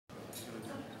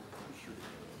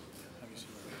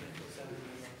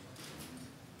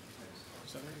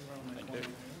Wow.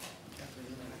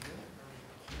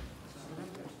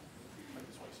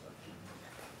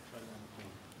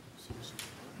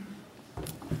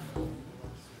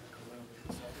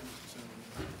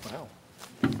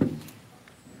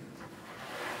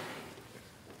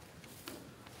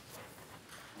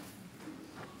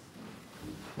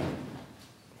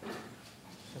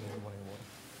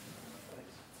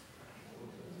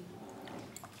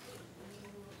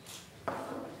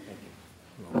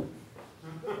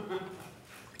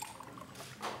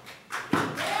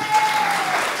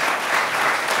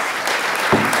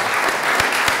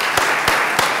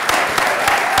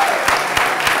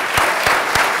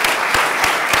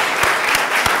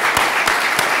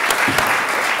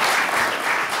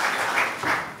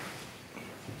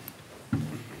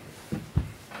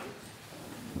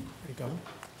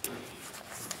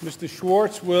 Mr.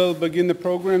 Schwartz will begin the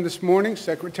program this morning,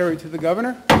 Secretary to the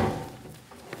Governor.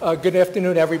 Good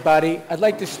afternoon, everybody. I'd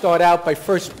like to start out by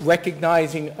first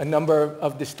recognizing a number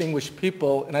of distinguished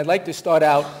people, and I'd like to start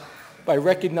out by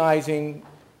recognizing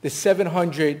the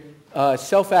 700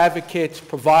 self-advocates,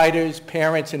 providers,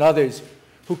 parents, and others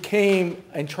who came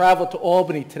and traveled to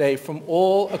Albany today from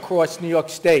all across New York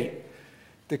State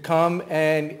to come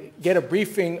and get a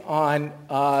briefing on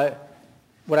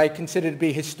what I consider to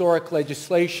be historic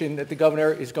legislation that the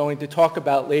governor is going to talk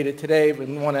about later today. We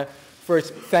want to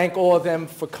first thank all of them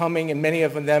for coming, and many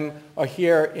of them are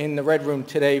here in the Red Room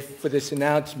today for this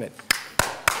announcement.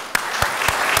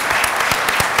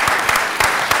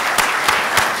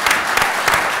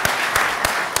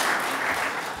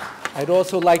 I'd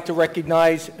also like to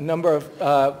recognize a number of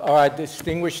our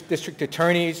distinguished district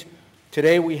attorneys.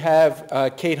 Today we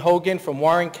have Kate Hogan from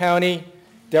Warren County,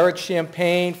 Derek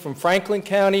Champagne from Franklin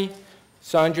County,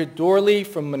 Sandra Dorley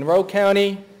from Monroe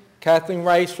County, Kathleen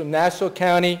Rice from Nassau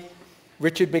County,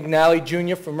 Richard McNally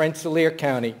Jr. from Rensselaer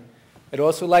County. I'd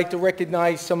also like to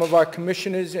recognize some of our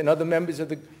commissioners and other members of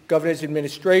the governor's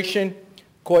administration: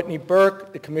 Courtney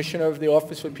Burke, the Commissioner of the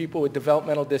Office for People with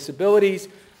Developmental Disabilities;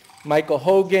 Michael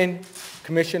Hogan,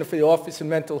 Commissioner for the Office of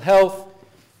Mental Health;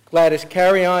 Gladys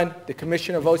Carrion, the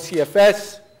Commissioner of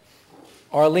OCFS;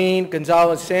 Arlene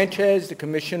Gonzalez-Sanchez, the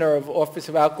Commissioner of Office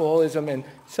of Alcoholism and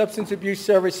Substance Abuse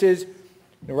Services;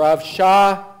 Nirav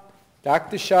Shah,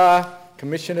 Dr. Shah,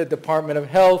 Commissioner, Department of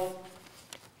Health;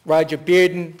 Roger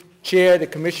Bearden, Chair, the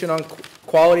Commission on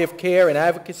Quality of Care and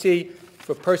Advocacy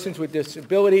for Persons with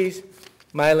Disabilities;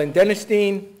 Mylan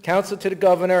Denestein, Counsel to the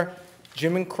Governor;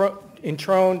 Jim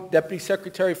Introne, Deputy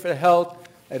Secretary for Health.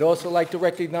 I'd also like to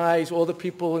recognize all the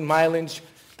people in Mylan's,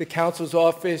 the Counsel's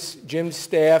Office, Jim's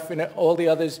staff, and all the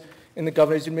others in the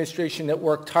Governor's administration that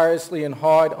worked tirelessly and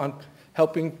hard on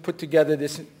helping put together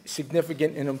this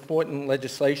significant and important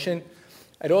legislation.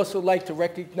 I'd also like to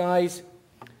recognize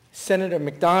Senator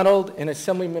McDonald and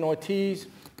Assemblyman Ortiz,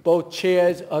 both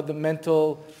chairs of the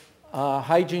mental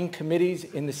hygiene committees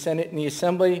in the Senate and the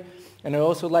Assembly. And I'd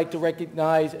also like to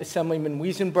recognize Assemblyman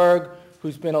Wiesenberg,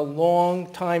 who's been a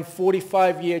long-time,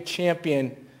 45-year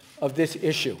champion of this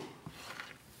issue.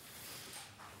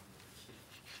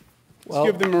 Let's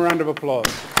give them a round of applause.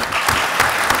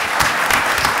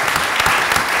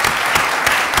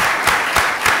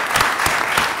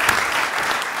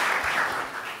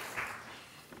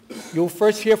 You'll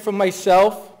first hear from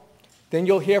myself, then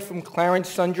you'll hear from Clarence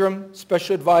Sundrum,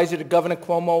 Special Advisor to Governor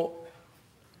Cuomo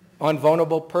on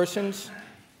vulnerable persons.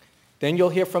 Then you'll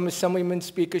hear from Assemblyman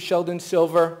Speaker Sheldon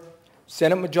Silver,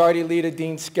 Senate Majority Leader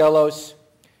Dean Skelos,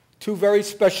 two very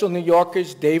special New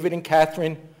Yorkers, David and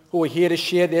Catherine, who are here to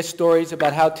share their stories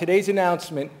about how today's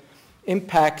announcement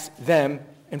impacts them,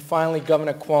 and finally,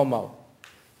 Governor Cuomo.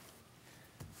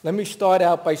 Let me start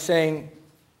out by saying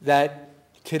that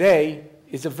today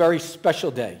is a very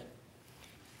special day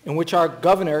in which our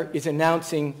governor is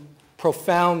announcing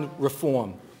profound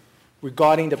reform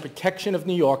regarding the protection of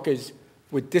New Yorkers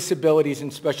with disabilities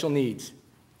and special needs.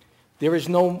 There is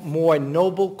no more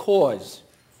noble cause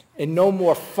and no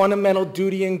more fundamental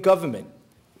duty in government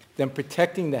than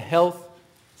protecting the health,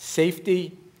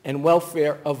 safety, and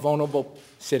welfare of vulnerable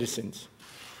citizens.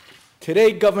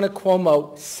 Today, Governor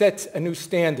Cuomo sets a new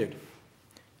standard.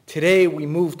 Today, we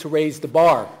move to raise the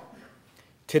bar.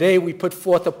 Today, we put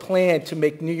forth a plan to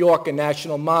make New York a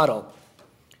national model.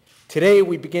 Today,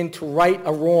 we begin to right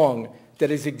a wrong that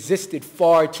has existed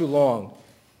far too long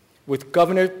with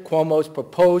Governor Cuomo's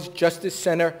proposed Justice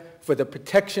Center for the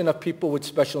protection of people with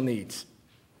special needs.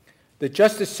 The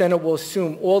Justice Center will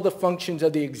assume all the functions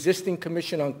of the existing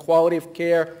Commission on Quality of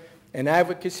Care and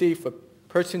Advocacy for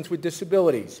Persons with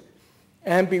Disabilities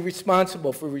and be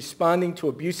responsible for responding to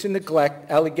abuse and neglect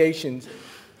allegations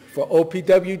for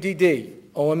OPWDD,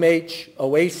 OMH,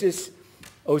 OASIS,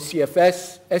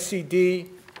 OCFS, SED,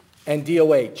 and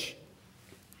DOH.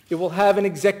 It will have an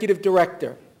executive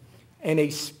director and a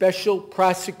special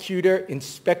prosecutor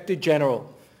inspector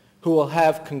general who will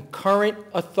have concurrent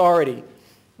authority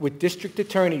with district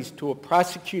attorneys to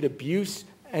prosecute abuse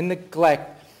and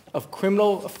neglect of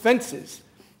criminal offenses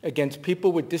against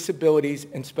people with disabilities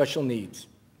and special needs.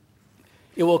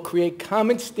 It will create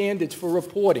common standards for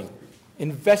reporting,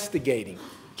 investigating,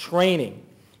 training,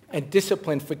 and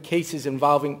discipline for cases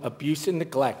involving abuse and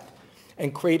neglect,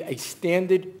 and create a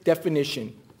standard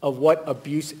definition of what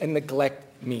abuse and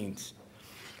neglect means.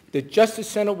 The Justice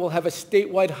Center will have a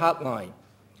statewide hotline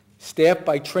staffed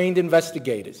by trained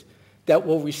investigators that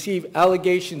will receive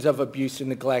allegations of abuse and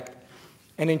neglect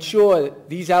and ensure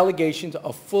these allegations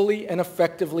are fully and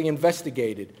effectively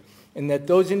investigated and that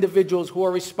those individuals who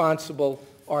are responsible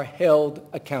are held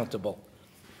accountable.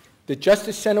 The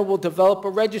Justice Center will develop a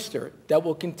register that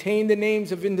will contain the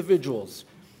names of individuals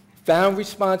found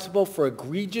responsible for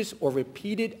egregious or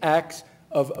repeated acts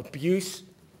of abuse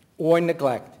or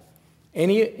neglect.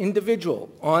 Any individual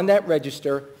on that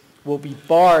register will be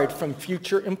barred from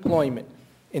future employment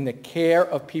in the care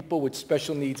of people with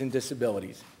special needs and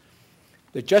disabilities.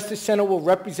 The Justice Center will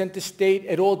represent the state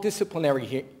at all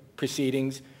disciplinary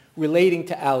proceedings relating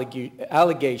to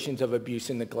allegations of abuse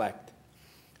and neglect.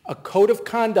 A code of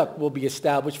conduct will be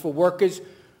established for workers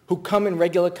who come in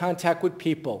regular contact with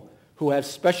people who have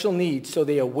special needs so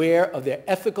they are aware of their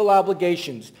ethical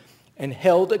obligations and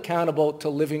held accountable to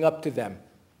living up to them.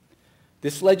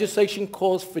 This legislation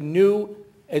calls for new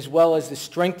as well as the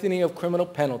strengthening of criminal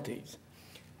penalties.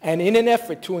 And in an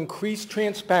effort to increase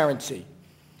transparency,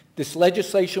 this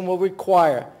legislation will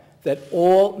require that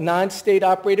all non-state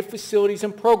operated facilities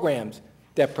and programs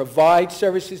that provide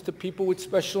services to people with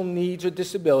special needs or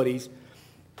disabilities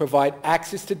provide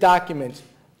access to documents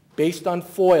based on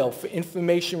FOIL for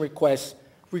information requests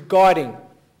regarding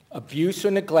abuse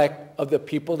or neglect of the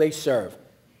people they serve.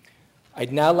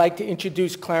 I'd now like to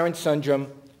introduce Clarence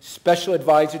Sundrum, Special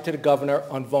Advisor to the Governor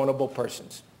on Vulnerable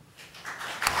Persons.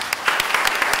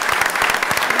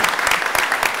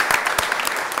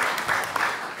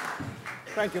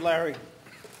 Thank you, Larry.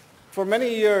 For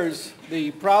many years,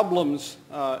 the problems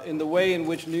in the way in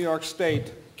which New York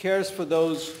State cares for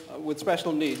those with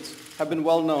special needs have been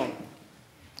well known.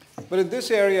 But in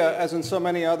this area, as in so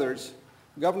many others,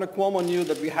 Governor Cuomo knew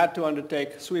that we had to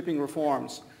undertake sweeping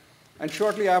reforms. And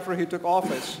shortly after he took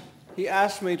office, he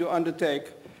asked me to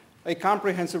undertake a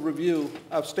comprehensive review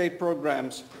of state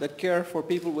programs that care for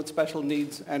people with special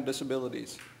needs and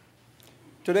disabilities.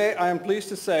 Today, I am pleased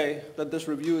to say that this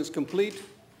review is complete.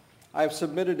 I have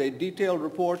submitted a detailed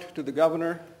report to the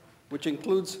governor, which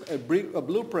includes a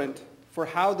blueprint for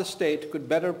how the state could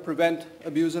better prevent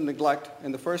abuse and neglect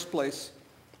in the first place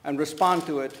and respond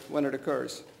to it when it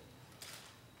occurs.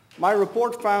 My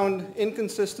report found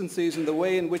inconsistencies in the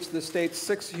way in which the state's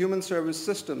 6 human service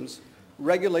systems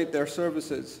regulate their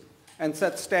services and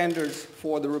set standards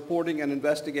for the reporting and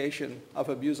investigation of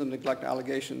abuse and neglect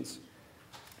allegations.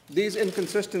 These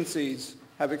inconsistencies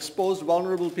have exposed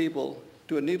vulnerable people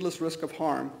to a needless risk of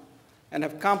harm and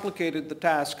have complicated the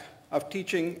task of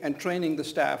teaching and training the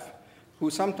staff who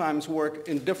sometimes work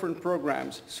in different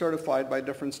programs certified by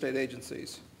different state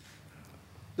agencies.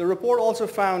 The report also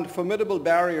found formidable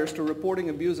barriers to reporting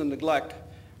abuse and neglect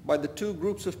by the 2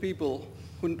 groups of people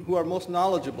who are most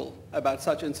knowledgeable about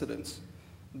such incidents.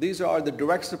 These are the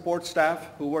direct support staff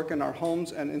who work in our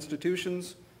homes and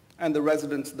institutions and the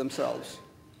residents themselves.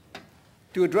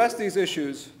 To address these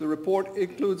issues, the report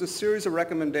includes a series of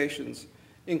recommendations,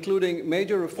 including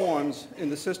major reforms in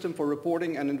the system for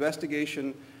reporting and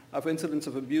investigation of incidents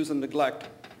of abuse and neglect,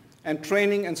 and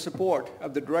training and support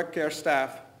of the direct care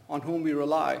staff on whom we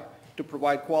rely to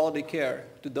provide quality care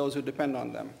to those who depend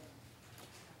on them.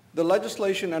 The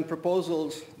legislation and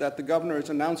proposals that the governor is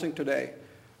announcing today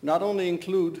not only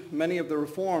include many of the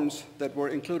reforms that were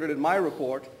included in my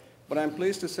report, but I'm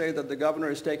pleased to say that the governor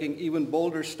is taking even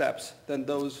bolder steps than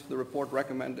those the report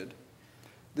recommended.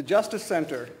 The Justice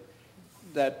Center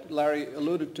that Larry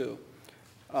alluded to,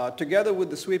 together with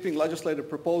the sweeping legislative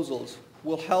proposals,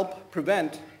 will help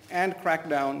prevent and crack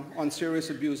down on serious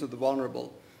abuse of the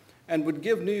vulnerable, and would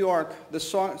give New York the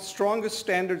strongest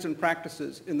standards and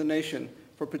practices in the nation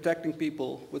for protecting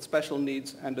people with special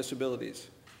needs and disabilities.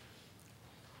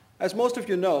 As most of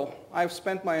you know, I've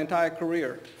spent my entire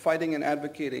career fighting and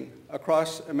advocating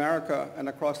across America and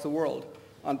across the world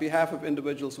on behalf of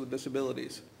individuals with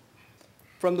disabilities.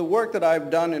 From the work that I've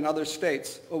done in other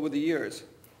states over the years,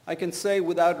 I can say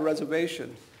without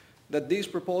reservation that these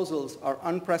proposals are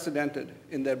unprecedented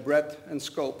in their breadth and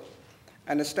scope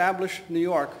and establish New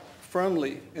York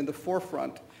firmly in the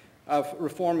forefront of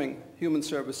reforming human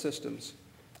service systems.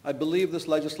 I believe this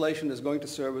legislation is going to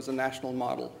serve as a national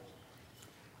model.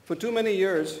 For too many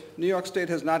years, New York State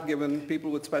has not given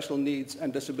people with special needs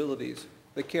and disabilities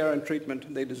the care and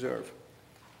treatment they deserve.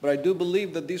 But I do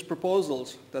believe that these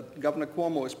proposals that Governor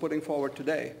Cuomo is putting forward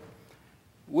today,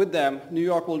 with them, New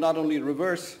York will not only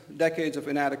reverse decades of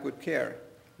inadequate care,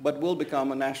 but will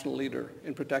become a national leader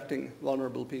in protecting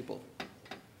vulnerable people.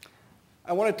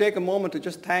 I want to take a moment to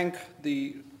just thank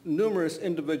the numerous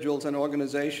individuals and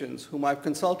organizations whom I've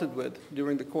consulted with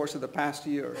during the course of the past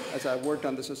year as I've worked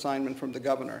on this assignment from the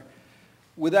governor.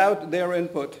 Without their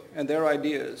input and their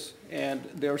ideas and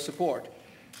their support,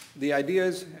 the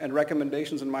ideas and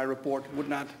recommendations in my report would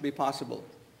not be possible.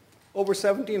 Over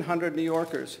 1,700 New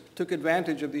Yorkers took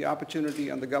advantage of the opportunity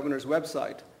on the governor's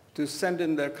website to send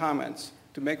in their comments,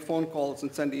 to make phone calls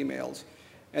and send emails.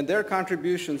 And their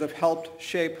contributions have helped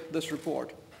shape this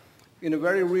report. In a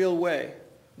very real way,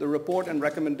 the report and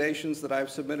recommendations that I've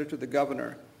submitted to the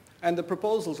governor and the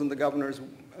proposals in the governor's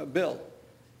bill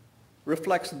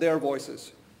reflects their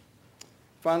voices.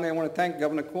 Finally, I want to thank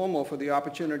Governor Cuomo for the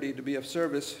opportunity to be of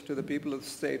service to the people of the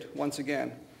state once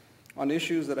again on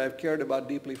issues that I've cared about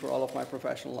deeply for all of my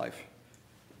professional life.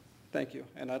 Thank you.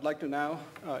 And I'd like to now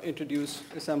introduce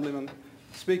Assemblyman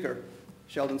Speaker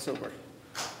Sheldon Silver.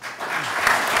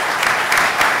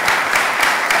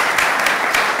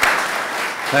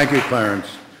 Thank you, Clarence.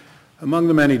 Among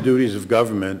the many duties of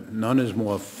government, none is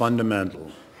more fundamental,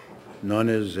 none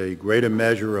is a greater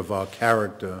measure of our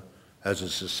character as a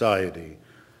society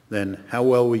than how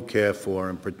well we care for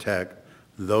and protect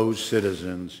those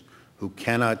citizens who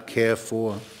cannot care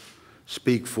for,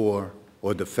 speak for,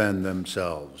 or defend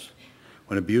themselves.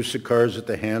 When abuse occurs at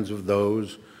the hands of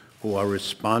those who are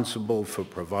responsible for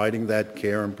providing that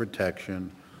care and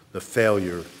protection, the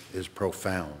failure is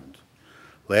profound.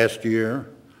 Last year,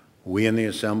 we in the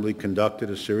Assembly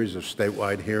conducted a series of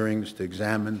statewide hearings to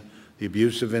examine the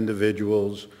abuse of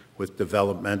individuals with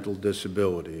developmental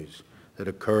disabilities that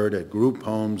occurred at group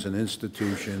homes and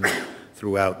institutions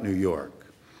throughout New York.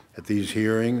 At these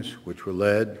hearings, which were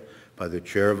led by the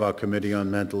chair of our Committee on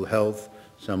Mental Health,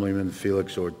 Assemblyman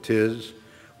Felix Ortiz,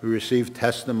 we received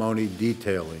testimony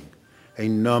detailing a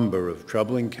number of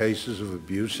troubling cases of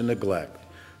abuse and neglect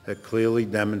that clearly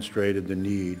demonstrated the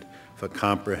need for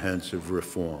comprehensive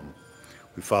reform.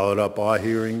 We followed up our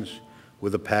hearings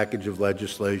with a package of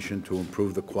legislation to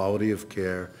improve the quality of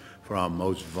care for our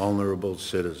most vulnerable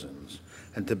citizens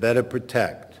and to better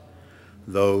protect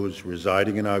those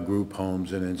residing in our group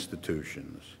homes and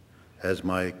institutions. As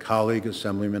my colleague,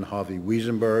 Assemblyman Harvey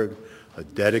Wiesenberg, a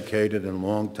dedicated and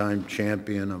longtime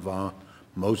champion of our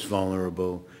most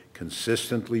vulnerable,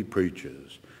 consistently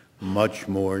preaches, much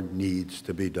more needs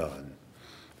to be done.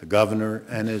 The governor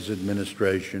and his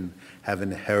administration have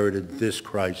inherited this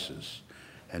crisis,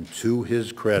 and to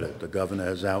his credit, the governor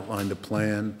has outlined a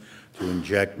plan to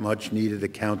inject much-needed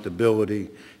accountability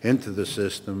into the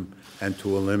system and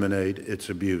to eliminate its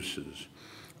abuses.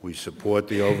 We support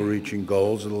the overreaching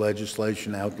goals of the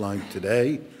legislation outlined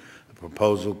today. The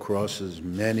proposal crosses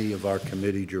many of our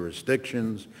committee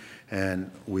jurisdictions, and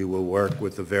we will work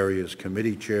with the various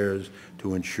committee chairs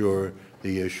to ensure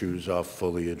the issues are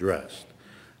fully addressed.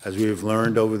 As we have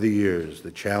learned over the years, the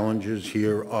challenges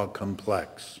here are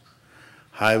complex,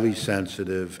 highly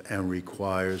sensitive, and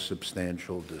require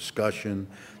substantial discussion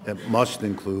that must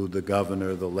include the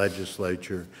governor, the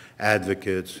legislature,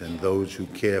 advocates, and those who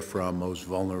care for our most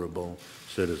vulnerable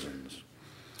citizens.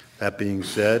 That being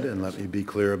said, and let me be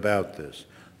clear about this,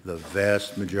 the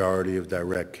vast majority of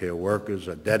direct care workers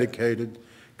are dedicated,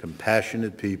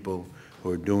 compassionate people who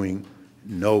are doing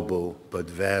noble but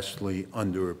vastly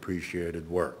underappreciated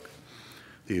work.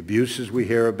 The abuses we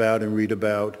hear about and read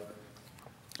about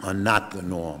are not the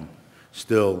norm.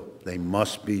 Still, they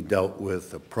must be dealt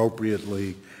with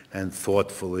appropriately and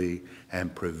thoughtfully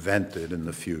and prevented in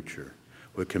the future.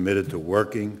 We're committed to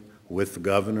working with the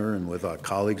governor and with our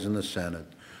colleagues in the Senate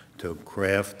to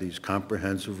craft these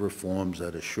comprehensive reforms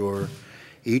that assure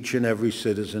each and every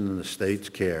citizen in the state's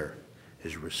care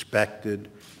is respected,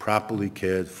 properly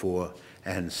cared for,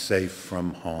 and safe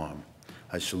from harm.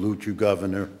 I salute you,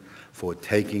 Governor, for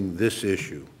taking this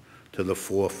issue to the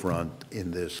forefront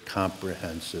in this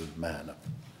comprehensive manner.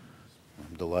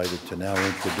 I'm delighted to now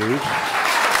introduce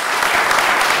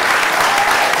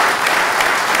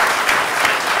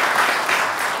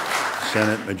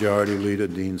Senate Majority Leader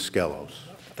Dean Skelos.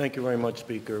 Thank you very much,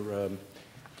 Speaker.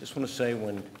 Just want to say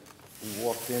when we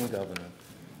walked in,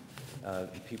 Governor,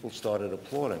 people started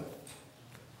applauding.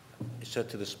 I said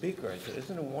to the Speaker, I said,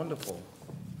 isn't it wonderful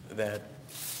that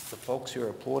the folks here are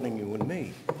applauding you and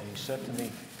me? And he said to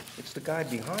me, It's the guy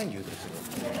behind you that's an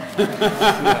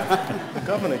applaud. The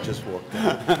governor just walked in.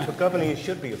 The governor, you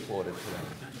should be applauded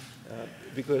today.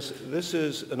 Because this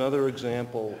is another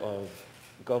example of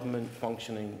government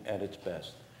functioning at its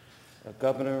best.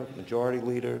 Governor, Majority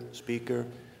Leader, Speaker,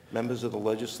 members of the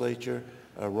legislature,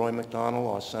 Roy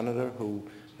McDonnell, our senator, who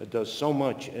does so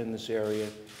much in this area,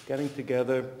 getting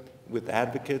together with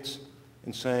advocates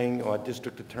and saying, our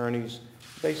district attorneys,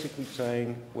 basically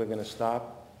saying we're going to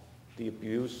stop the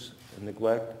abuse and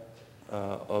neglect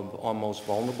of our most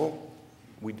vulnerable.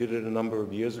 We did it a number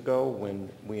of years ago when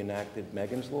we enacted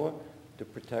Megan's Law to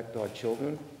protect our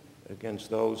children against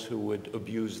those who would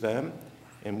abuse them,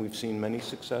 and we've seen many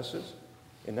successes.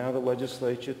 And now the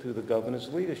legislature, through the governor's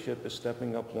leadership, is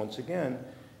stepping up once again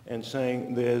and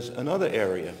saying there's another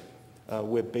area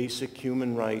where basic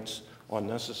human rights are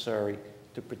necessary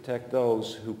to protect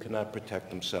those who cannot protect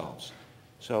themselves.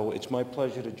 So it's my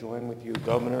pleasure to join with you,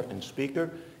 Governor and Speaker,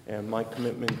 and my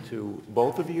commitment to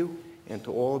both of you and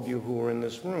to all of you who are in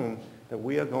this room that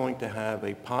we are going to have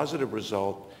a positive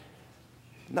result,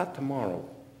 not tomorrow,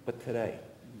 but today.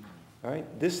 All right?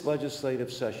 This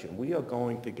legislative session, we are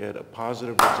going to get a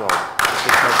positive result.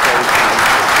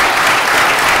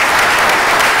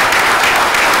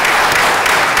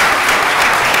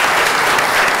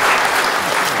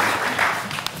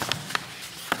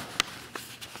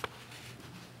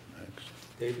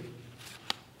 David?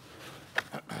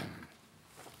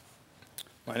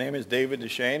 My name is David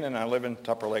Deshane, and I live in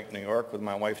Tupper Lake, New York, with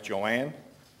my wife, Joanne.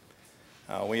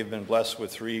 We have been blessed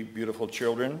with 3 beautiful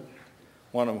children,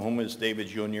 one of whom is David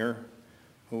Jr.,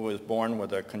 who was born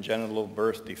with a congenital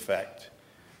birth defect,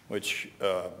 which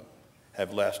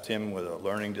have left him with a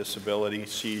learning disability,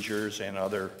 seizures, and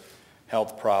other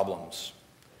health problems.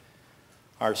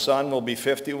 Our son will be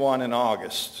 51 in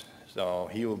August, so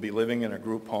he will be living in a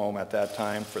group home at that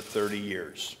time for 30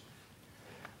 years.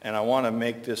 And I want to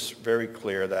make this very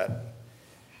clear that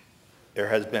there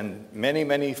has been many,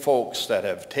 many folks that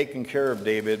have taken care of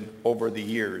David over the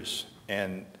years,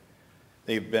 and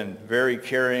they've been very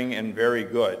caring and very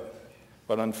good.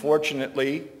 But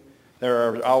unfortunately, there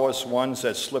are always ones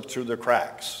that slip through the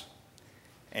cracks.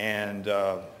 And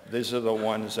these are the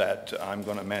ones that I'm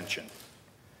going to mention.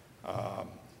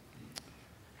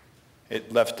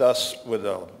 It left us with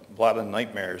a lot of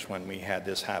nightmares when we had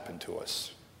this happen to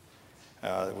us.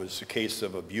 It was a case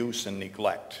of abuse and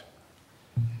neglect.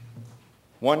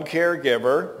 One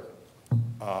caregiver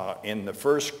in the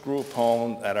first group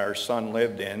home that our son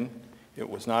lived in, it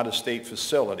was not a state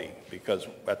facility because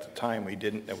at the time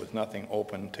there was nothing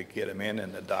open to get him in,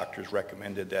 and the doctors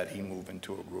recommended that he move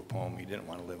into a group home. He didn't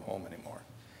want to live home anymore.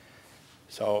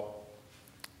 So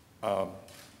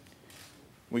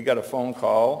we got a phone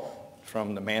call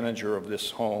from the manager of this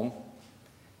home,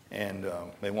 and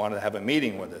they wanted to have a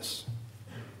meeting with us.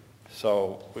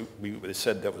 So they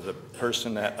said there was a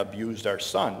person that abused our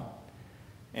son,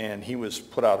 and he was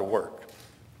put out of work.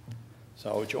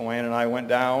 So Joanne and I went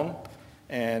down,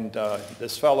 and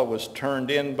this fellow was turned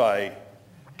in by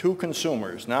 2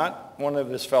 consumers, not one of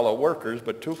his fellow workers,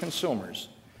 but 2 consumers.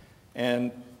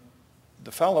 And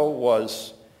the fellow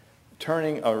was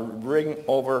turning a ring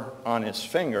over on his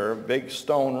finger, a big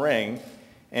stone ring,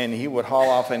 and he would haul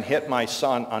off and hit my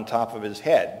son on top of his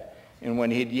head. And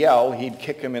when he'd yell, he'd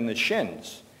kick him in the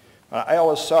shins. I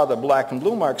always saw the black and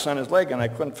blue marks on his leg, and I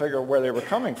couldn't figure out where they were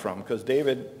coming from because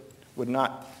David would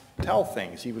not tell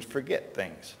things. He would forget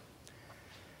things.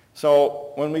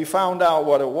 So when we found out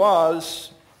what it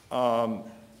was,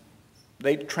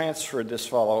 they transferred this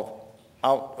fellow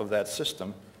out of that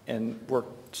system and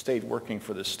stayed working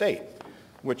for the state,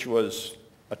 which was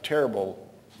a terrible,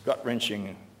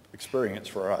 gut-wrenching experience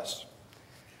for us.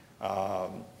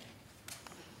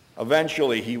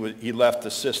 Eventually, he left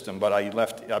the system, but he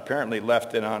apparently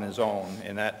left it on his own,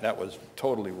 and that was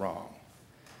totally wrong.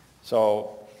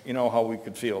 So you know how we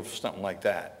could feel if something like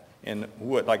that. And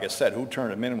like I said, who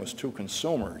turned him in was 2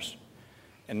 consumers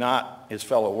and not his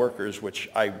fellow workers, which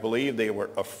I believe they were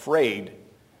afraid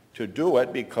to do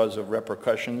it because of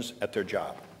repercussions at their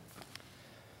job.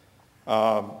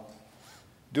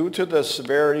 Due to the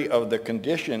severity of the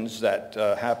conditions that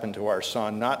happened to our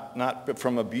son, not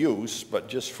from abuse, but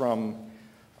just from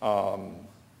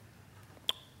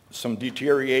some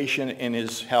deterioration in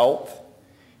his health,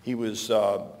 he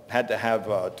had to have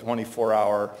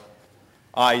 24-hour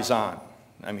eyes on.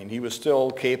 I mean, he was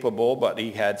still capable, but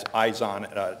he had eyes on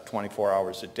 24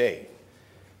 hours a day.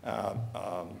 At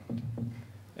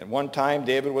one time,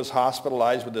 David was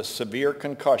hospitalized with a severe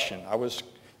concussion. I was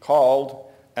called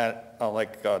at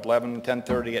like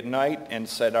 10:30 at night and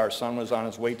said our son was on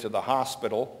his way to the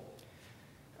hospital.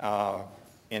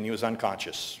 and he was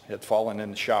unconscious. He had fallen in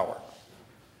the shower.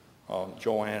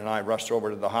 Joanne and I rushed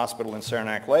over to the hospital in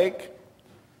Saranac Lake,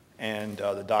 and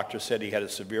the doctor said he had a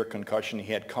severe concussion.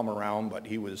 He had come around, but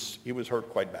he was hurt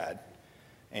quite bad.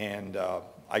 And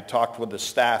I talked with the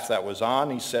staff that was on.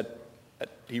 He said that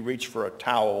he reached for a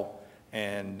towel,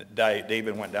 and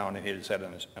David went down and hit his head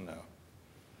in the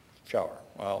shower.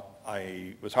 Well,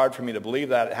 it was hard for me to believe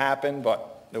that it happened,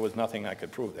 but there was nothing I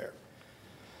could prove there.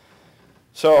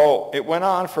 So it went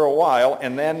on for a while,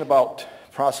 and then about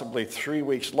possibly 3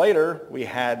 weeks later, we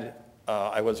had,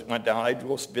 went down, I'd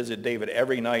go visit David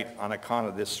every night on account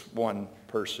of this one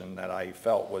person that I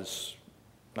felt was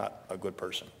not a good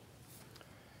person.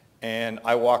 And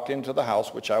I walked into the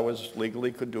house, which I was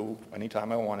legally could do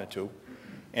anytime I wanted to,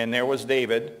 and there was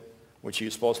David, which he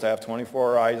was supposed to have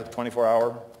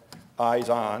 24-hour eyes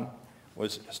on,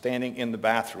 was standing in the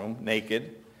bathroom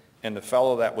naked, and the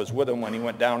fellow that was with him when he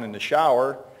went down in the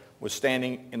shower was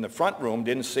standing in the front room,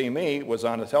 didn't see me, was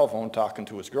on the telephone talking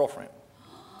to his girlfriend.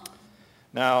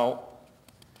 Now,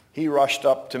 he rushed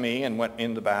up to me and went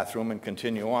in the bathroom and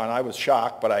continued on. I was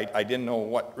shocked, but I didn't know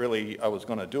what really I was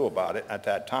going to do about it at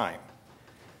that time.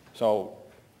 So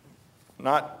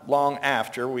not long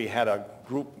after, we had a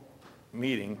group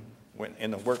meeting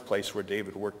in the workplace where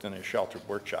David worked in a sheltered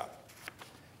workshop.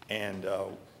 And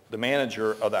the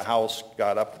manager of the house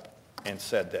got up and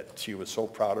said that she was so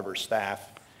proud of her staff.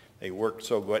 They worked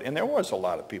so good. And there was a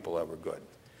lot of people that were good.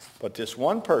 But this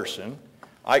one person,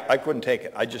 I couldn't take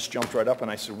it. I just jumped right up and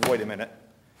I said, wait a minute.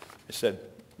 I said,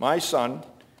 my son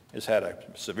has had a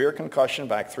severe concussion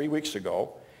back 3 weeks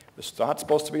ago. He's not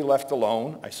supposed to be left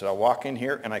alone. I said, I walk in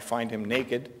here and I find him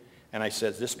naked. And I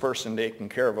said, this person taking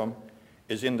care of him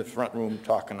is in the front room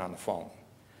talking on the phone.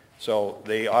 So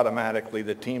they automatically,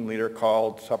 the team leader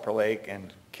called Supper Lake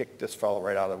and kicked this fellow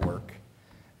right out of work.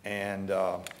 And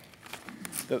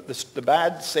the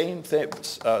bad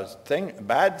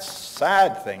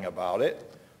sad thing about it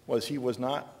was he was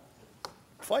not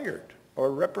fired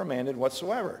or reprimanded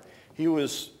whatsoever. He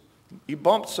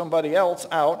bumped somebody else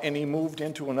out and he moved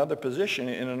into another position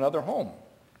in another home.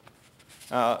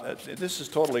 This is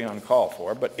totally uncalled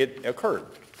for, but it occurred.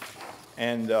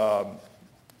 And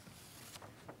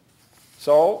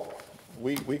so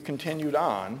we continued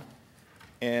on,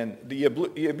 and the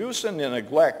abuse and the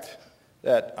neglect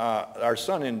that our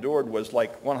son endured was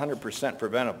like 100%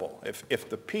 preventable. If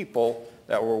the people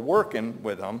that were working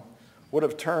with him would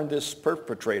have turned this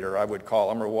perpetrator, I would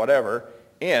call him, or whatever,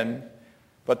 in,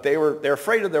 but they're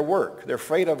afraid of their work. They're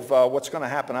afraid of what's going to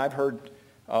happen. I've heard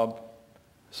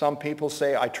some people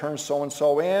say, I turned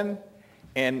so-and-so in,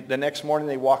 and the next morning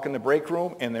they walk in the break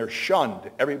room and they're shunned.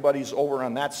 Everybody's over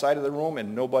on that side of the room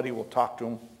and nobody will talk to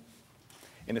them.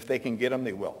 And if they can get them,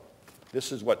 they will.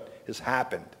 This is what has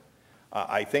happened.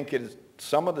 I think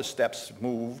some of the steps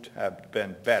moved have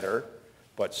been better,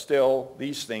 but still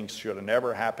these things should have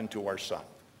never happened to our son.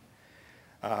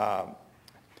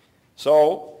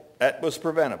 So that was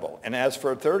preventable. And as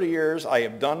for 30 years, I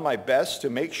have done my best to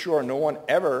make sure no one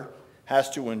ever has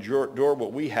to endure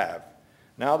what we have.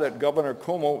 Now that Governor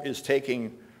Cuomo is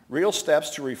taking real steps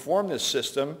to reform this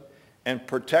system and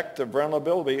protect the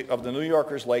vulnerability of the New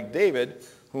Yorkers like David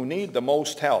who need the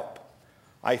most help.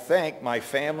 I thank my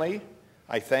family,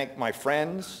 I thank my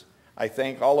friends, I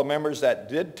thank all the members that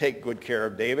did take good care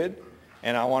of David,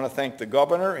 and I want to thank the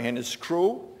governor and his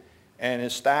crew and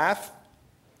his staff,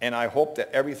 and I hope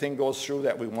that everything goes through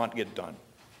that we want to get done.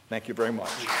 Thank you very much.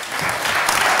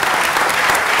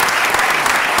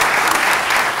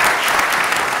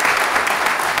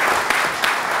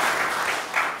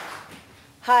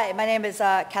 Hi, my name is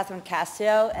Catherine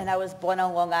Cassio, and I was born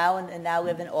on Long Island and now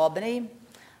live in Albany.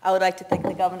 I would like to thank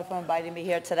the governor for inviting me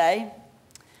here today.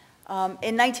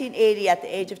 In 1980, at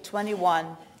the age of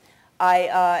 21,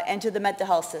 I entered the mental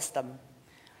health system.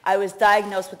 I was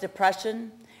diagnosed with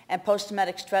depression and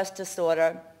post-traumatic stress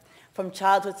disorder from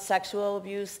childhood sexual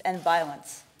abuse and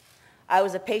violence. I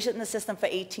was a patient in the system for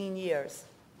 18 years.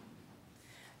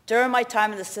 During my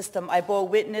time in the system, I bore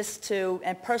witness to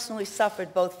and personally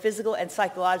suffered both physical and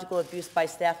psychological abuse by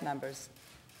staff members.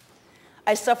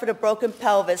 I suffered a broken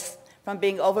pelvis from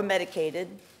being over-medicated.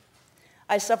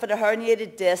 I suffered a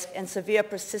herniated disc and severe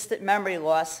persistent memory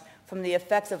loss from the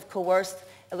effects of coerced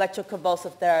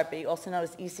electroconvulsive therapy, also known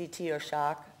as ECT or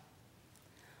shock.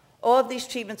 All of these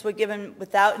treatments were given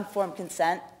without informed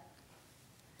consent.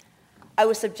 I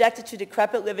was subjected to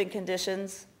decrepit living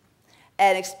conditions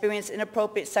and experienced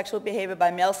inappropriate sexual behavior by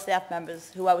male staff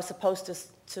members who I was supposed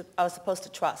to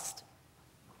trust.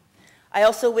 I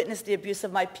also witnessed the abuse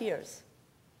of my peers.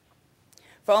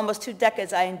 For almost 2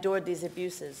 decades, I endured these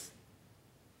abuses.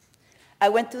 I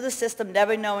went through the system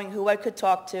never knowing who I could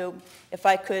talk to, if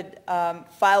I could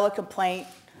file a complaint,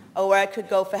 or where I could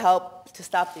go for help to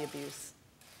stop the abuse.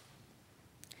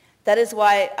 That is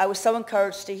why I was so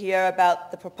encouraged to hear about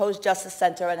the proposed Justice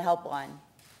Center and Helpline.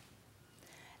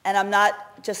 And I'm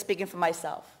not just speaking for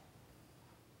myself.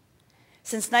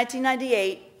 Since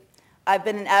 1998, I've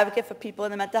been an advocate for people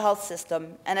in the mental health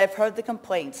system, and I've heard the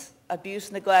complaints,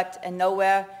 abuse, neglect, and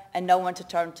nowhere and no one to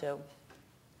turn to.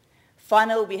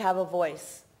 Finally, we have a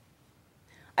voice.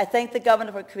 I thank the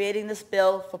governor for creating this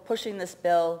bill, for pushing this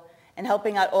bill, and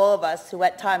helping out all of us who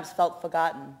at times felt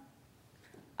forgotten.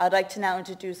 I'd like to now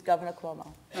introduce Governor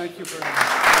Cuomo. Thank you very much.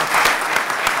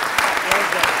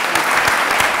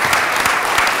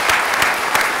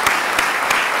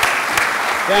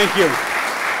 Thank you.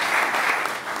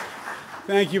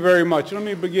 Thank you very much. Let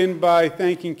me begin by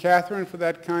thanking Catherine for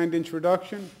that kind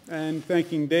introduction, and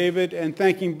thanking David, and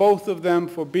thanking both of them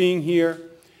for being here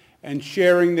and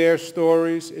sharing their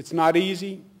stories. It's not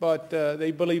easy, but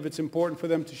they believe it's important for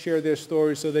them to share their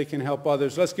stories so they can help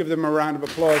others. Let's give them a round of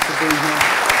applause for being here.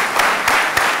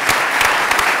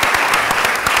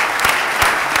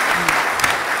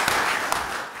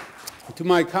 To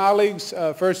my colleagues,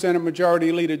 First Senate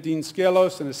Majority Leader Dean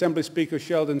Skelos and Assembly Speaker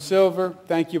Sheldon Silver,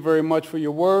 thank you very much for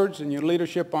your words and your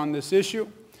leadership on this issue.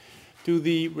 To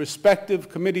the respective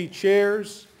committee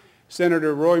chairs,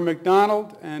 Senator Roy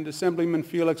McDonald and Assemblyman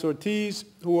Felix Ortiz,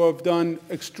 who have done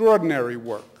extraordinary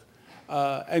work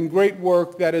and great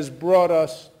work that has brought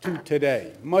us to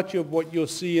today. Much of what you'll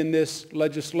see in this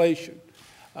legislation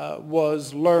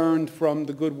was learned from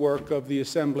the good work of the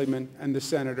Assemblyman and the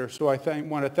Senator. So I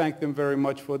want to thank them very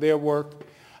much for their work.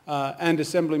 And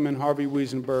Assemblyman Harvey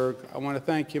Wiesenberg, I want to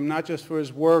thank him not just for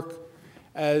his work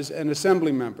as an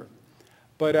Assembly member,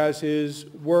 but as his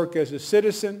work as a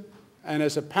citizen and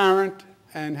as a parent,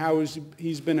 and how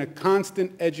he's been a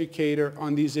constant educator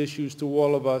on these issues to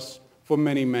all of us for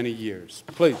many, many years.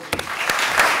 Please.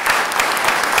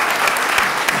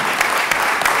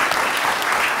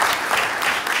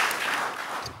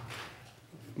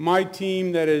 My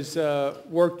team that has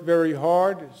worked very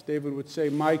hard, as David would say,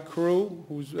 my crew,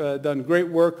 who's done great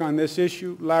work on this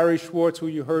issue. Larry Schwartz, who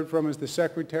you heard from as the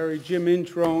Secretary. Jim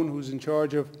Introne, who's in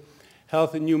charge of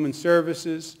Health and Human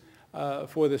Services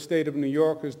for the state of New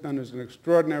York, has done an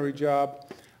extraordinary job.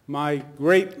 My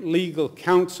great legal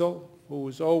counsel, who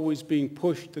is always being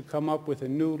pushed to come up with a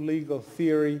new legal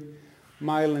theory,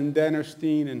 Mylan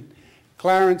Dennerstein, and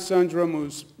Clarence Sundrum,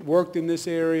 who's worked in this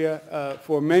area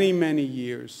for many, many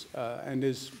years and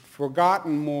has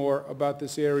forgotten more about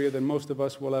this area than most of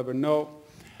us will ever know.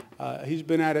 He's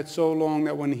been at it so long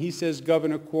that when he says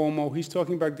Governor Cuomo, he's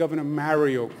talking about Governor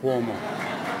Mario Cuomo.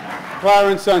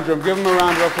 Clarence Sundrum, give him a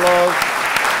round of applause.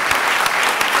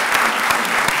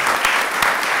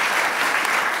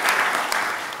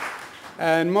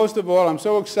 And most of all, I'm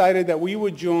so excited that we were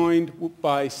joined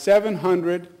by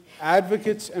 700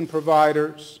 advocates and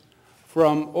providers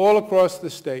from all across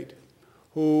the state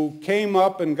who came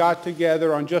up and got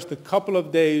together on just a couple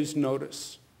of days'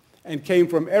 notice and came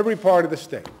from every part of the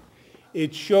state.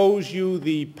 It shows you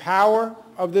the power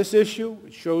of this issue,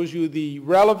 it shows you the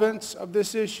relevance of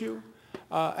this issue,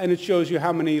 and it shows you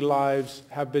how many lives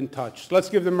have been touched. Let's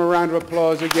give them a round of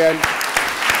applause again.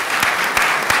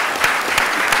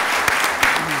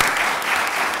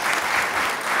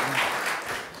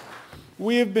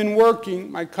 We have been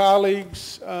working, my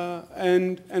colleagues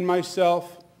and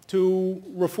myself, to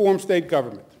reform state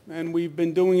government. And we've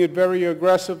been doing it very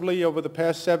aggressively over the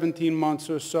past 17 months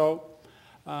or so.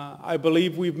 I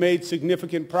believe we've made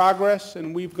significant progress,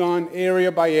 and we've gone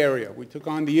area by area. We took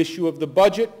on the issue of the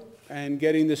budget and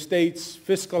getting the state's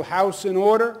fiscal house in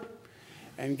order,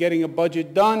 and getting a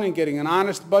budget done, and getting an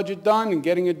honest budget done, and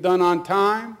getting it done on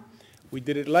time. We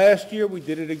did it last year, we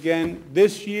did it again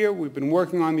this year. We've been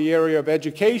working on the area of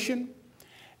education,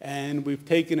 and we've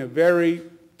taken a very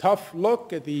tough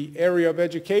look at the area of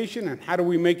education and how do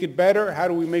we make it better, how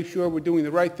do we make sure we're doing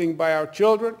the right thing by our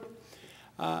children.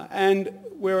 And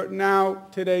we're now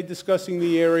today discussing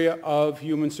the area of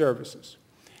human services.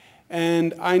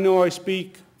 And I know I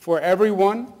speak for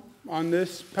everyone on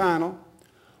this panel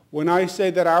when I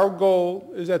say that our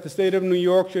goal is that the state of New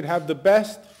York should have the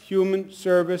best human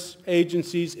service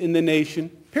agencies in the nation,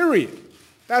 period.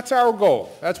 That's our goal.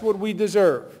 That's what we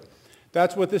deserve.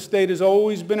 That's what this state has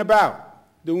always been about,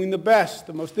 doing the best,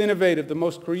 the most innovative, the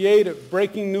most creative,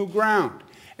 breaking new ground.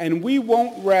 And we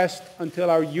won't rest until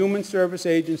our human service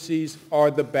agencies are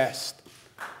the best.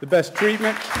 The best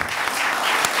treatment.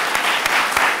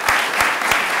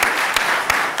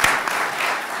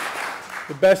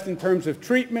 The best in terms of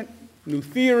treatment, new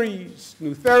theories,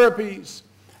 new therapies,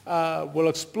 We'll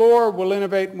explore, we'll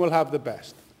innovate, and we'll have the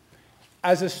best.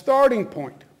 As a starting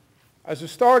point,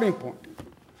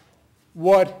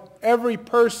 what every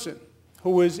person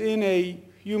who is in a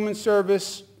human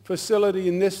service facility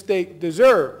in this state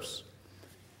deserves,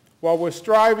 while we're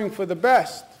striving for the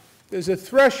best, there's a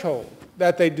threshold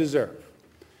that they deserve.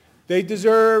 They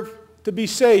deserve to be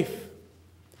safe.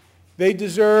 They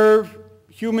deserve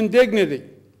human dignity.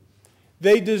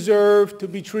 They deserve to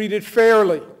be treated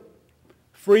fairly,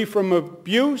 free from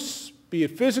abuse, be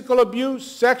it physical abuse,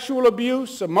 sexual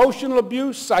abuse, emotional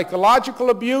abuse, psychological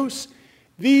abuse.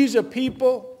 These are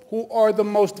people who are the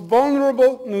most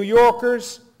vulnerable New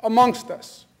Yorkers amongst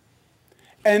us.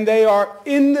 And they are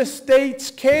in the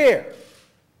state's care.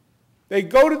 They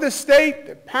go to the state,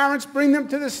 their parents bring them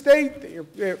to the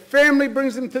state, their family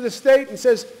brings them to the state and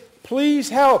says, please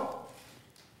help.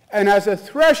 And as a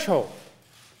threshold,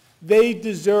 they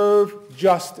deserve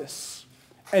justice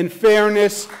and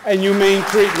fairness and humane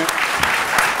treatment.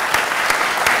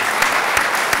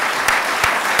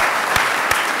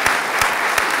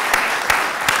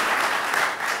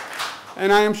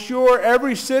 And I am sure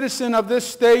every citizen of this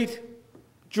state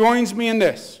joins me in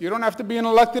this. You don't have to be an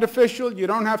elected official. You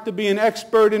don't have to be an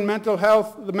expert in mental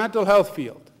health, the mental health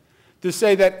field, to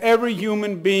say that every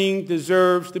human being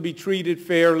deserves to be treated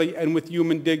fairly and with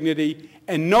human dignity,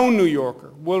 and no New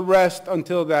Yorker will rest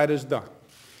until that is done.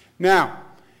 Now,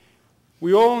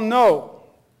 we all know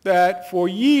that for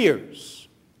years,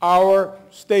 our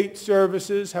state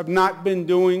services have not been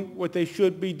doing what they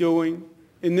should be doing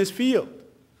in this field.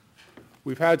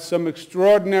 We've had some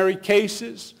extraordinary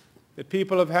cases that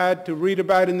people have had to read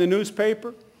about in the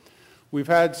newspaper. We've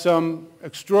had some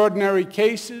extraordinary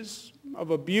cases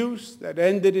of abuse that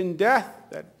ended in death,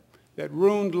 that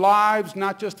ruined lives,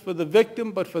 not just for the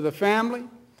victim, but for the family.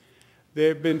 There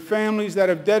have been families that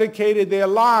have dedicated their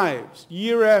lives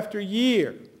year after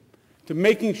year to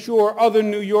making sure other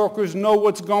New Yorkers know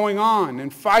what's going on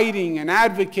and fighting and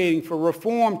advocating for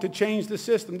reform to change the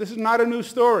system. This is not a new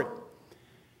story.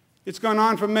 It's gone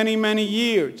on for many, many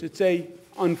years. It's an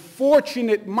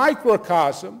unfortunate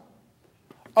microcosm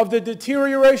of the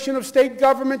deterioration of state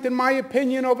government, in my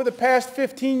opinion, over the past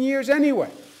 15 years anyway.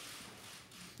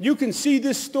 You can see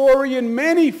this story in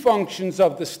many functions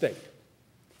of the state.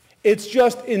 It's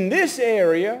just in this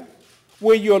area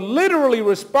where you're literally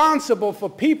responsible for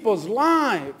people's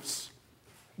lives,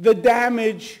 the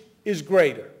damage is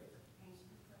greater.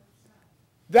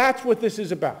 That's what this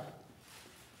is about.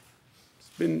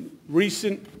 Been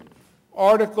recent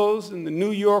articles in the New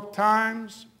York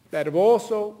Times that have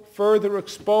also further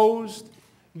exposed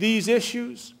these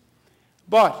issues.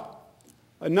 But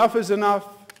enough is enough.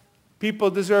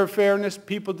 People deserve fairness.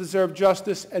 People deserve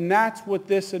justice. And that's what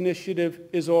this initiative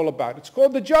is all about. It's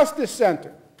called the Justice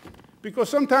Center because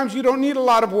sometimes you don't need a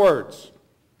lot of words.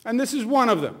 And this is one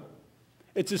of them.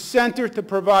 It's a center to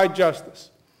provide justice.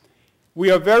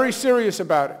 We are very serious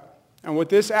about it. And what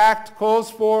this act calls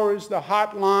for is the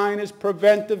hotline, is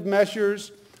preventive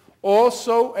measures,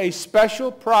 also a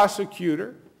special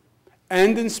prosecutor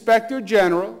and inspector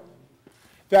general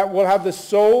that will have the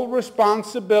sole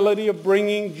responsibility of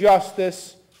bringing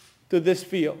justice to this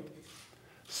field.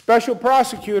 Special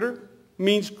prosecutor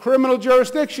means criminal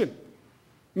jurisdiction.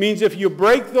 Means if you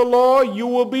break the law, you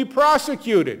will be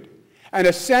prosecuted. And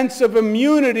a sense of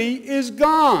immunity is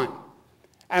gone.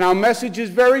 And our message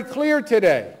is very clear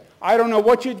today. I don't know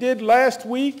what you did last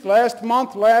week, last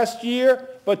month, last year,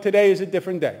 but today is a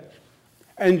different day.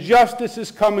 And justice is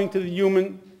coming to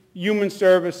the human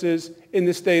services in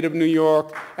the state of New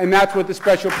York, and that's what the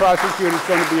special prosecutor is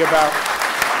going to be about.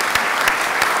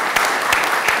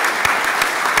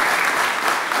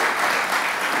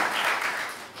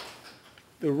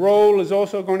 The role is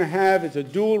also going to have, it's a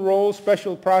dual role,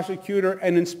 special prosecutor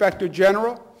and inspector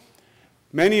general.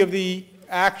 Many of the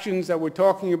actions that we're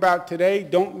talking about today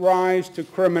don't rise to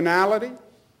criminality,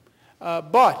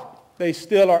 but they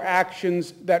still are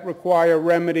actions that require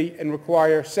remedy and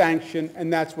require sanction,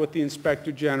 and that's what the Inspector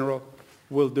General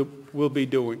will be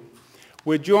doing.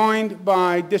 We're joined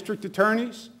by district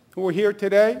attorneys who are here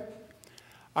today.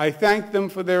 I thank them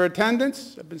for their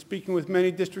attendance. I've been speaking with many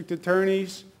district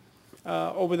attorneys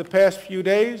over the past few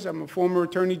days. I'm a former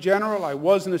attorney general. I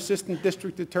was an assistant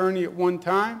district attorney at one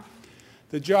time.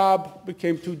 The job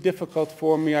became too difficult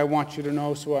for me, I want you to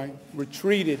know, so I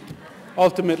retreated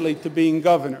ultimately to being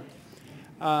governor.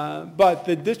 But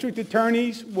the district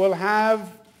attorneys will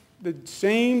have the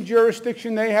same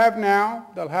jurisdiction they have now.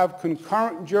 They'll have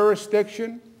concurrent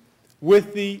jurisdiction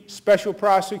with the special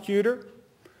prosecutor.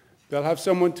 They'll have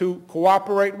someone to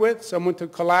cooperate with, someone to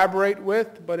collaborate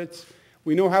with, but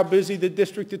We know how busy the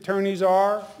district attorneys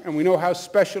are, and we know how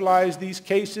specialized these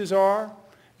cases are,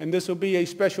 and this will be a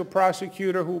special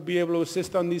prosecutor who will be able to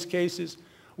assist on these cases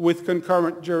with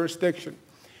concurrent jurisdiction.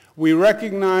 We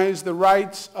recognize the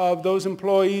rights of those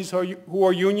employees who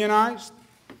are unionized,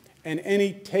 and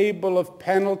any table of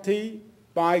penalty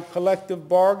by collective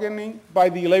bargaining, by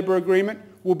the labor agreement,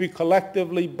 will be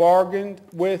collectively bargained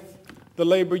with the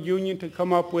labor union to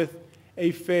come up with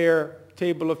a fair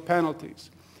table of penalties.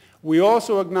 We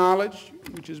also acknowledge,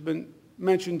 which has been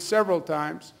mentioned several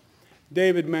times,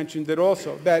 David mentioned it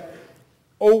also, that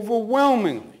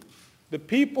overwhelmingly the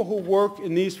people who work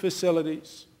in these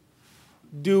facilities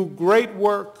do great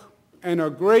work and are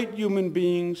great human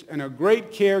beings and are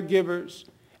great caregivers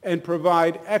and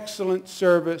provide excellent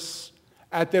service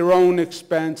at their own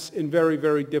expense in very,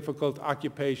 very difficult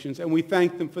occupations. And we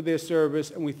thank them for their service,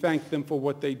 and we thank them for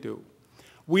what they do.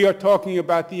 We are talking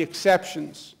about the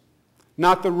exceptions,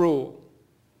 not the rule.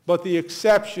 But the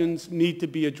exceptions need to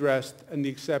be addressed, and the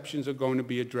exceptions are going to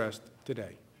be addressed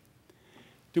today.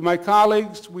 To my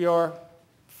colleagues, we are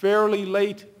fairly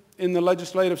late in the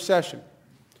legislative session.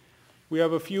 We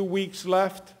have a few weeks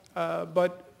left,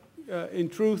 but in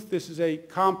truth, this is a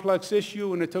complex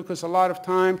issue, and it took us a lot of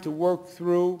time to work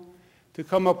through to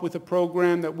come up with a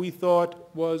program that we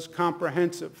thought was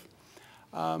comprehensive.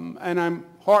 And I'm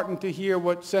heartened to hear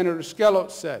what Senator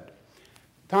Skelos said.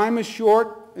 Time is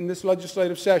short in this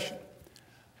legislative session,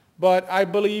 but I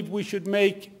believe we should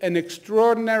make an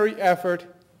extraordinary effort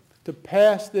to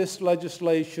pass this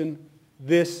legislation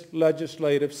this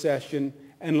legislative session,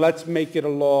 and let's make it a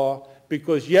law,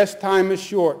 because yes, time is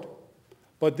short,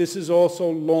 but this is also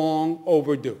long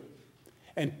overdue.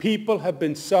 And people have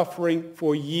been suffering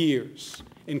for years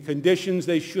in conditions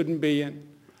they shouldn't be in.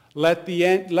 Let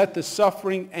the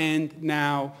suffering end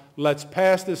now. Let's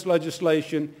pass this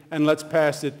legislation, and let's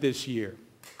pass it this year.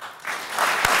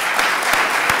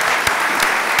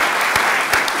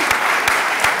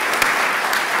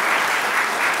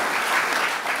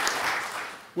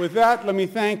 With that, let me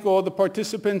thank all the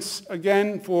participants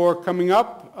again for coming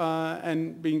up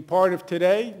and being part of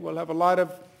today. We'll have a lot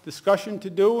of discussion to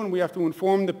do, and we have to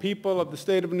inform the people of the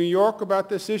state of New York about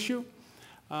this issue.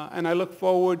 And I look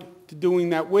forward to doing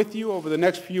that with you over the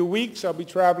next few weeks. I'll be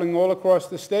traveling all across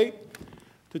the state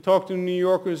to talk to New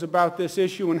Yorkers about this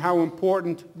issue and how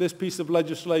important this piece of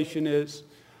legislation is,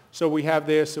 so we have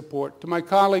their support. To my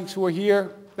colleagues who are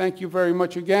here, thank you very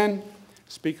much again.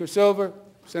 Speaker Silver,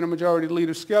 Senate Majority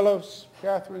Leader Skelos,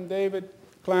 Catherine, David,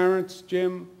 Clarence,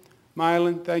 Jim,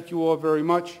 Mylan, thank you all very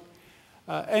much.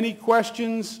 Any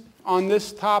questions on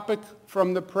this topic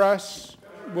from the press?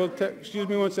 Excuse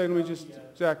me one second, let me just,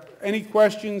 Zach. Any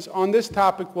questions on this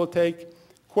topic we'll take.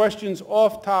 Questions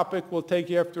off topic we'll take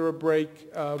after a break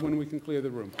when we can clear the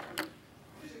room.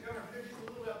 Mr. Governor, could you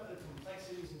talk about the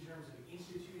complexities in terms of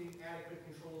instituting adequate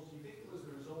controls? Do you think it was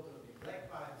the result of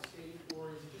neglect by the state,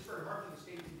 or is it just very hard for the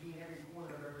state to be in every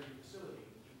corner of every facility?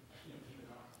 Keep it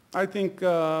on. I think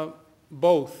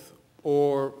both,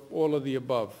 or all of the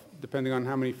above, depending on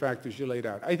how many factors you laid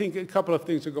out. I think a couple of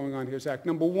things are going on here, Zach.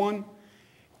 Number one,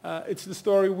 it's the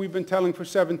story we've been telling for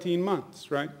 17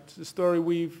 months, right? It's the story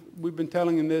we've been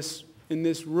telling in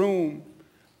this room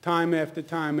time after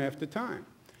time after time.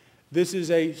 This is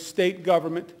a state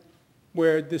government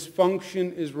where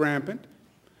dysfunction is rampant,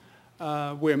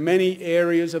 where many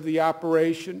areas of the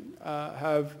operation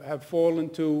have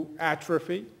fallen to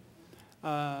atrophy,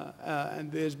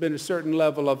 and there's been a certain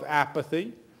level of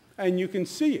apathy, and you can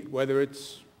see it, whether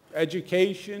it's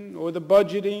education or the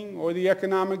budgeting or the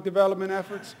economic development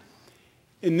efforts.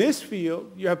 In this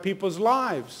field, you have people's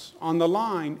lives on the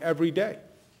line every day.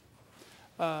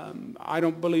 I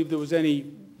don't believe there was any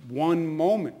one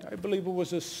moment. I believe it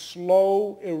was a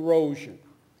slow erosion.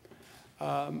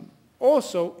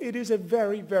 Also, it is a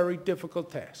very, very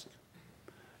difficult task.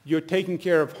 You're taking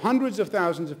care of hundreds of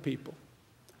thousands of people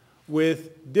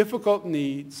with difficult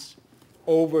needs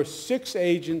over 6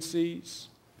 agencies,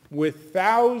 with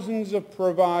thousands of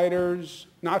providers,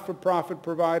 not-for-profit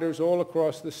providers all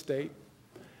across the state.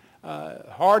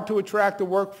 Hard to attract a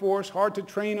workforce, hard to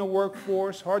train a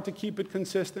workforce, hard to keep it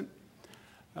consistent.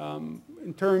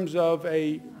 In terms of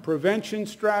a prevention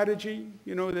strategy,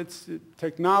 you know,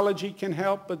 technology can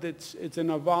help, but it's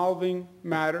an evolving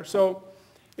matter. So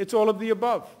it's all of the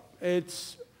above.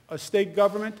 It's a state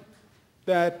government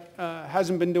that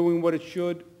hasn't been doing what it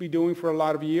should be doing for a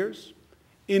lot of years,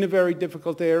 in a very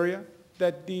difficult area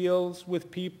that deals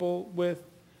with people with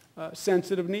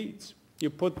sensitive needs. You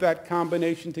put that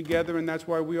combination together, and that's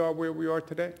why we are where we are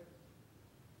today.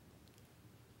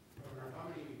 Governor, how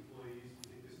many employees do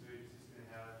you think this agency is going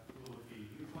to have? Will it be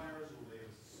new hires, or will they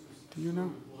have Do you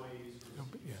know? employees?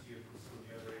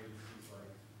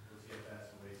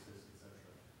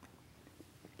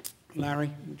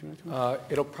 Larry, would you like to?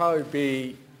 It'll probably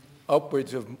be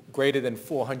upwards of greater than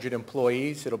 400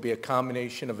 employees. It'll be a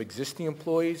combination of existing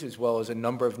employees as well as a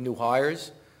number of new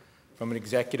hires, from an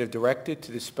executive director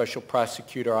to the special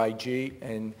prosecutor IG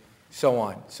and so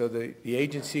on. So the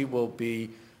agency will be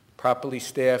properly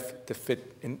staffed to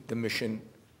fit in the mission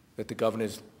that the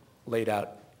governor's laid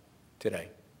out today.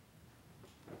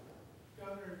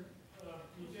 Governor, the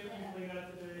agenda you laid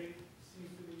out today seems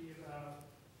to be about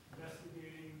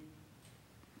investigating,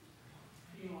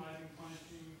 penalizing,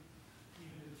 punishing,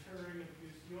 even deterring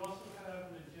abuse. Do you also have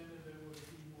an agenda that would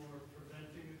be more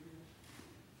preventing abuse?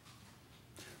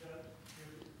 Is that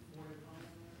more to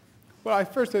comment on that? Well,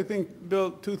 first I think,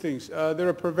 Bill, two things. There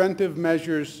are preventive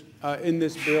measures in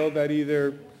this bill that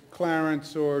either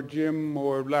Clarence or Jim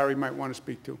or Larry might want to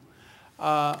speak to.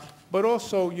 But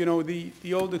also, you know,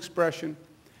 the old expression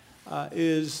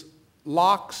is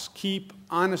locks keep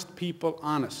honest people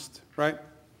honest, right?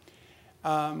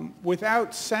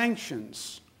 Without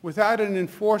sanctions, without an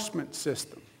enforcement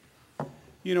system,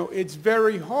 you know, it's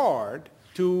very hard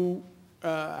to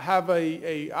have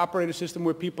operate a system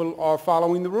where people are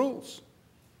following the rules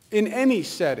in any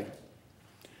setting.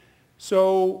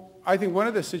 So I think one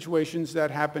of the situations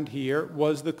that happened here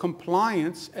was the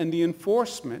compliance and the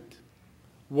enforcement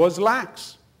was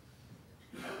lax.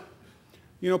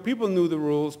 You know, people knew the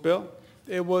rules, Bill.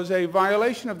 It was a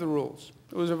violation of the rules.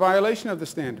 It was a violation of the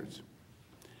standards.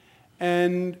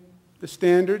 And the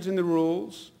standards and the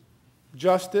rules,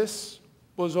 justice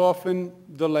was often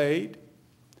delayed.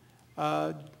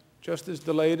 Justice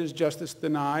delayed is justice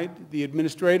denied. The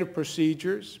administrative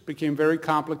procedures became very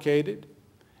complicated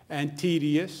and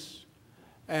tedious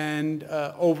and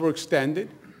overextended,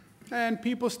 and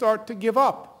people start to give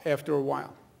up after a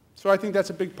while. So I think that's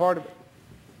a big part of it.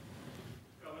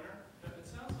 Governor, it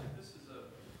sounds like this is a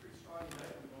pretty strong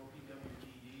indictment of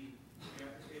OPWDD. We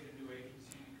have to create a new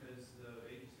agency because the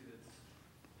agency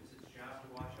it's its job to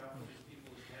watch out for these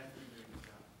people who have been doing the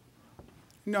job.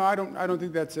 No, I don't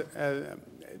think that's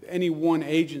any one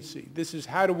agency. This is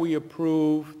how do we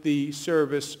improve the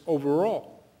service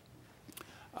overall?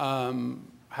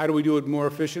 How do we do it more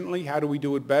efficiently? How do we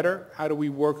do it better? How do we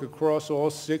work across all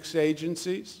 6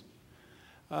 agencies?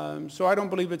 So I don't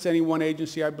believe it's any one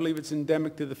agency. I believe it's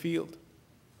endemic to the field.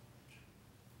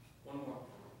 One more.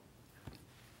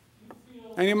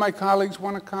 Any of my colleagues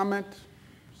want to comment?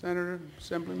 Senator,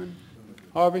 Assemblyman,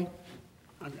 Harvey?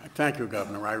 Thank you,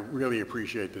 Governor. I really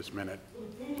appreciate this minute.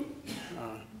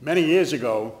 Many years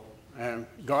ago,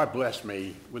 God blessed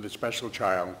me with a special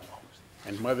child,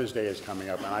 and Mother's Day is coming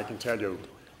up, and I can tell you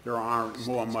there aren't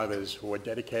more mothers who have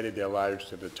dedicated their lives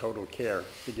to the total care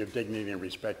to give dignity and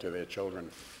respect to their children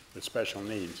with special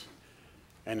needs.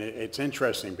 And it's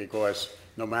interesting because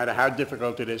no matter how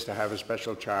difficult it is to have a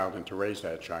special child and to raise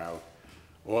that child,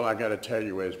 all I got to tell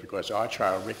you is because our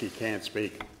child, Ricky, can't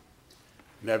speak,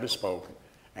 never spoke,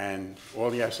 and all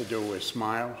he has to do is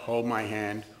smile, hold my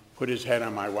hand, put his head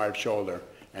on my wife's shoulder,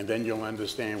 and then you'll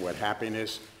understand what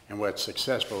happiness and what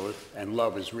successful and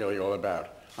love is really all about.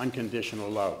 Unconditional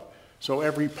love. So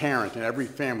every parent and every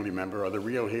family member are the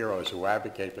real heroes who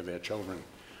advocate for their children.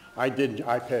 I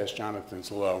passed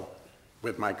Jonathan's law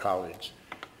with my colleagues.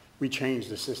 We changed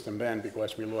the system then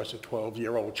because we lost a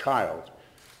 12-year-old child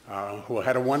who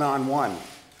had a one-on-one,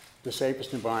 the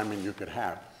safest environment you could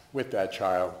have with that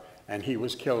child, and he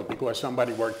was killed because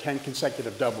somebody worked 10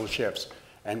 consecutive double shifts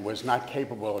and was not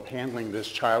capable of handling this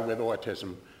child with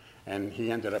autism, and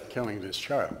he ended up killing this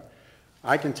child.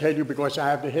 I can tell you because I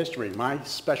have the history. My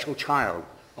special child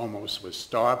almost was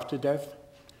starved to death,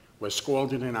 was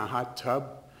scalded in a hot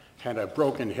tub, had a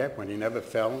broken hip when he never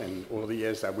fell in all the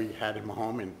years that we had him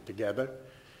home and together.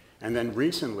 And then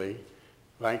recently,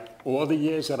 like all the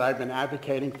years that I've been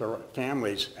advocating for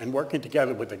families and working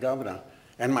together with the governor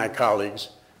and my colleagues,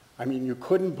 I mean, you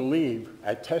couldn't believe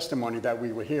at testimony that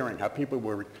we were hearing how people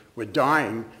were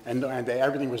dying and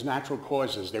everything was natural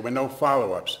causes. There were no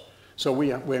follow-ups. So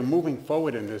we're moving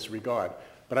forward in this regard.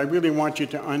 But I really want you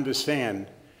to understand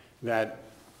that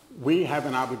we have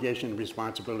an obligation and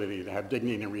responsibility to have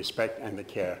dignity and respect and the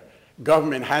care.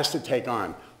 Government has to take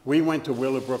on. We went to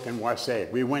Willowbrook and Wasatch.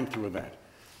 We went through that.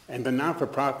 And the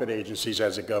not-for-profit agencies,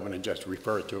 as the governor just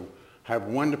referred to, have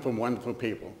wonderful, wonderful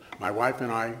people. My wife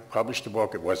and I published a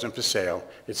book. It wasn't for sale.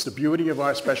 It's the beauty of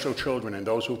our special children and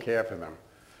those who care for them.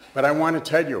 But I want to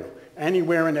tell you,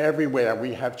 anywhere and everywhere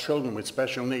we have children with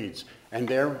special needs, and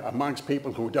they're amongst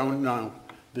people who don't know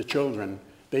the children.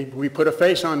 We put a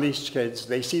face on these kids.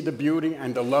 They see the beauty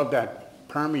and the love that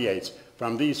permeates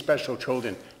from these special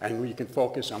children, and we can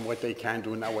focus on what they can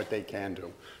do, not what they can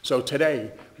do. So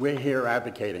today, we're here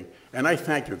advocating. And I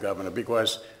thank you, Governor,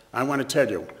 because I want to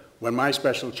tell you, when my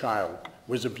special child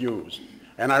was abused.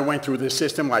 And I went through the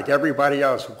system like everybody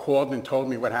else who called and told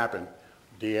me what happened.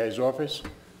 DA's office,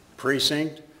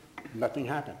 precinct, nothing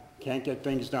happened. Can't get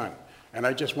things done. And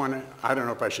I just want to, I don't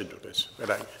know if I should do this,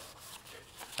 but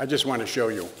I just want to show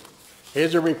you.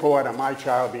 Here's a report on my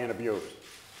child being abused.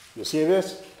 You see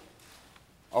this?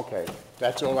 Okay,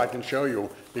 that's all I can show you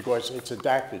because it's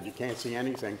adapted. You can't see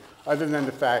anything other than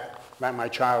the fact that my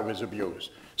child was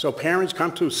abused. So parents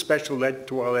come to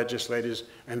to our legislators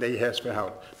and they ask for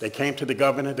help. They came to the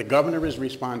governor is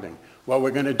responding. What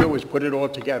we're going to do is put it all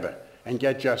together and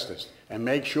get justice and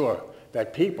make sure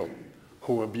that people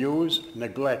who abuse,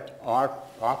 neglect our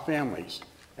families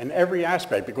in every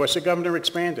aspect, because the governor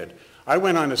expanded. I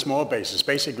went on a small basis,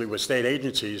 basically with state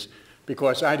agencies,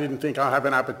 because I didn't think I'll have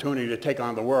an opportunity to take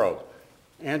on the world.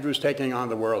 Andrew's taking on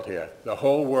the world here, the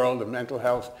whole world of mental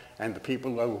health and the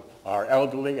people who are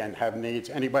elderly and have needs,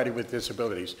 anybody with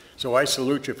disabilities. So I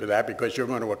salute you for that because you're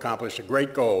going to accomplish a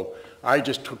great goal. I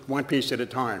just took one piece at a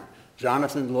time.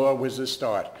 Jonathan Law was the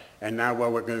start, and now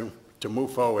what we're going to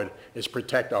move forward is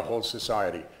protect our whole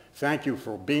society. Thank you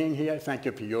for being here. Thank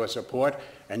you for your support.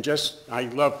 And I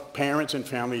love parents and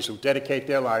families who dedicate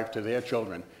their life to their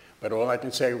children. But all I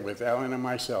can say with Ellen and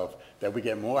myself, that we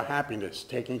get more happiness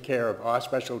taking care of our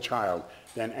special child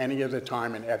than any other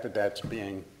time and effort that's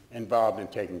being involved in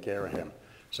taking care of him.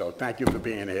 So thank you for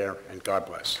being here, and God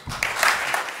bless.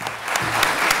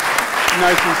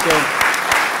 Nicely said.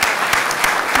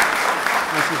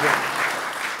 Nicely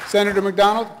said. Senator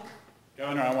McDonald?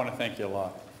 Governor, I want to thank you a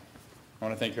lot. I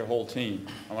want to thank your whole team.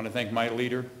 I want to thank my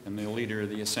leader and the leader of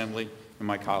the Assembly and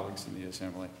my colleagues in the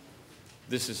Assembly.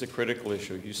 This is a critical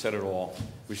issue. You said it all.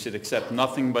 We should accept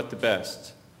nothing but the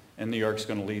best, and New York's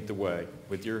going to lead the way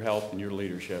with your help and your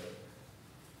leadership.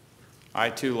 I,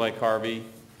 too, like Harvey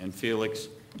and Felix,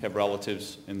 have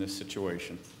relatives in this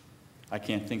situation. I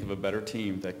can't think of a better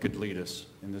team that could lead us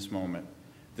in this moment.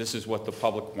 This is what the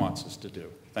public wants us to do.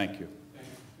 Thank you.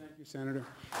 Thank you, Senator.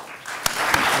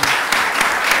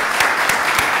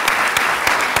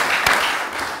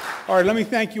 All right, let me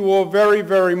thank you all very,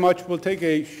 very much. We'll take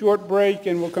a short break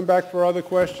and we'll come back for other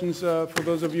questions for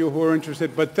those of you who are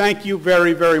interested. But thank you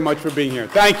very, very much for being here.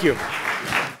 Thank you.